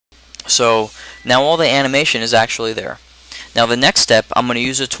So now all the animation is actually there. Now the next step, I'm going to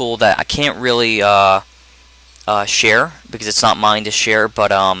use a tool that I can't really share because it's not mine to share,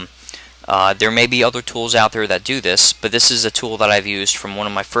 but there may be other tools out there that do this, but this is a tool that I've used from one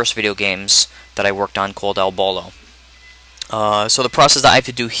of my first video games that I worked on called El Bolo. So the process that I have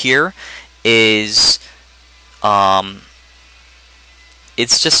to do here is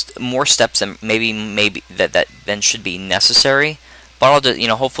it's just more steps than maybe that then should be necessary. But I'll just,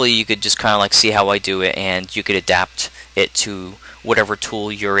 hopefully you could just kind of like see how I do it, and you could adapt it to whatever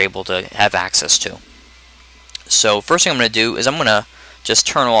tool you're able to have access to. So first thing I'm going to do is I'm going to just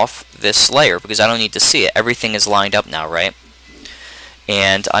turn off this layer because I don't need to see it. Everything is lined up now, right?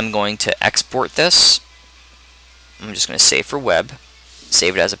 And I'm going to export this. I'm just going to save for web,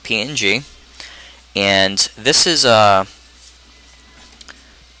 save it as a PNG, and this is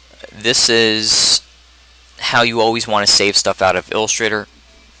how you always want to save stuff out of Illustrator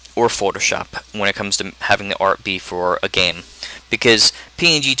or Photoshop when it comes to having the art be for a game, because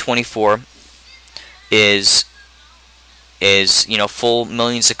PNG 24 is full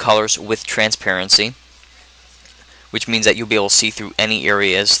millions of colors with transparency, which means that you'll be able to see through any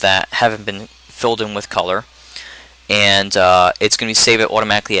areas that haven't been filled in with color, and it's going to save it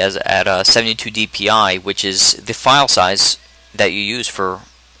automatically at 72 dpi, which is the file size that you use for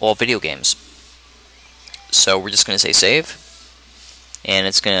all video games. So we're just going to say save, and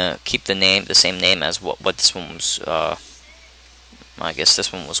it's going to keep the same name as what this one was. I guess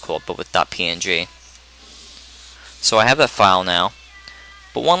this one was called, but with .png. So I have that file now.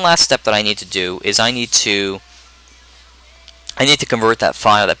 But one last step that I need to do is I need to convert that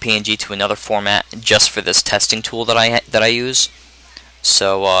file, that PNG, to another format just for this testing tool that I use.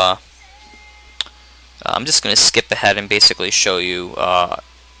 So I'm just going to skip ahead and basically show you.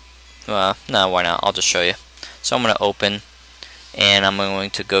 No, why not? I'll just show you. So I'm going to open, and I'm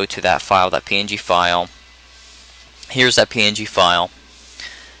going to go to that file, that PNG file. Here's that PNG file,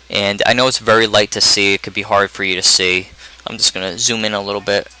 and I know it's very light to see. It could be hard for you to see. I'm just going to zoom in a little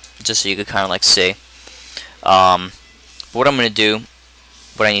bit just so you could kind of like see. What I'm going to do,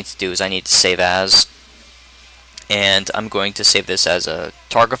 what I need to do is I need to save as, and I'm going to save this as a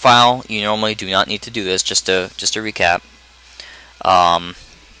target file. You normally do not need to do this, just to recap.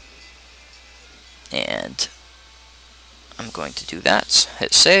 And I'm going to do that.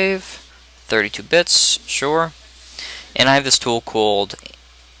 Hit save. 32 bits, sure. And I have this tool called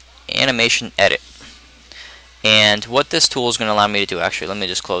Animation Edit. And what this tool is going to allow me to do, actually, let me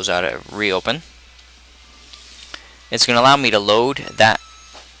just close out and reopen. It's going to allow me to load that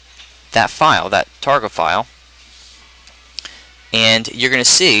file, that target file, and you're going to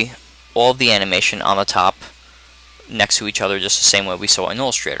see all of the animation on the top next to each other, just the same way we saw in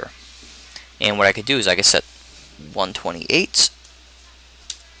Illustrator. And what I could do is I could set 128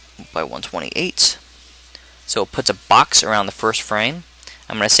 by 128, so it puts a box around the first frame.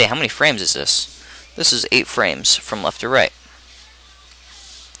 I'm going to say, how many frames is this? This is 8 frames from left to right.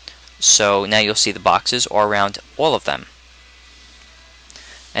 So now you'll see the boxes are around all of them.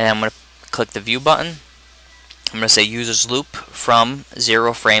 And I'm going to click the view button. I'm going to say users loop from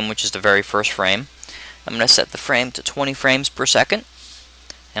 0 frame, which is the very first frame. I'm going to set the frame to 20 frames per second.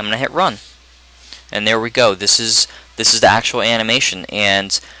 And I'm going to hit run. And there we go. This is the actual animation.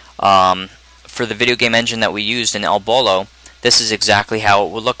 And for the video game engine that we used in El Bolo, this is exactly how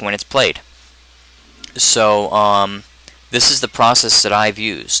it would look when it's played. So this is the process that I've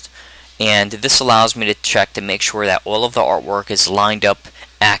used. And this allows me to check to make sure that all of the artwork is lined up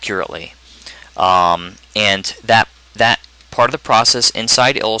accurately. And that part of the process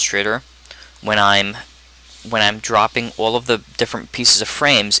inside Illustrator, when I'm dropping all of the different pieces of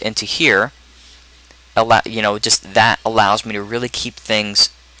frames into here, just that allows me to really keep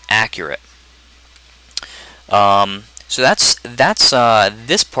things accurate. So that's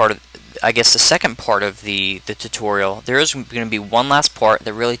this part of, I guess, the second part of the tutorial. There is going to be one last part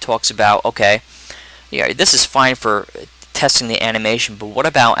that really talks about, okay, yeah, this is fine for testing the animation, but what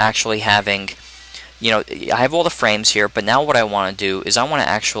about actually having, I have all the frames here, but now what I want to do is I want to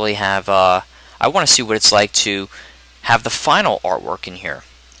actually have, I want to see what it's like to have the final artwork in here.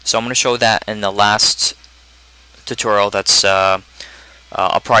 So I'm going to show that in the last tutorial that's, I'll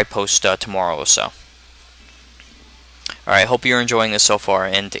probably post tomorrow or so. Alright, hope you're enjoying this so far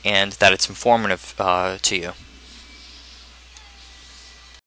and that it's informative to you.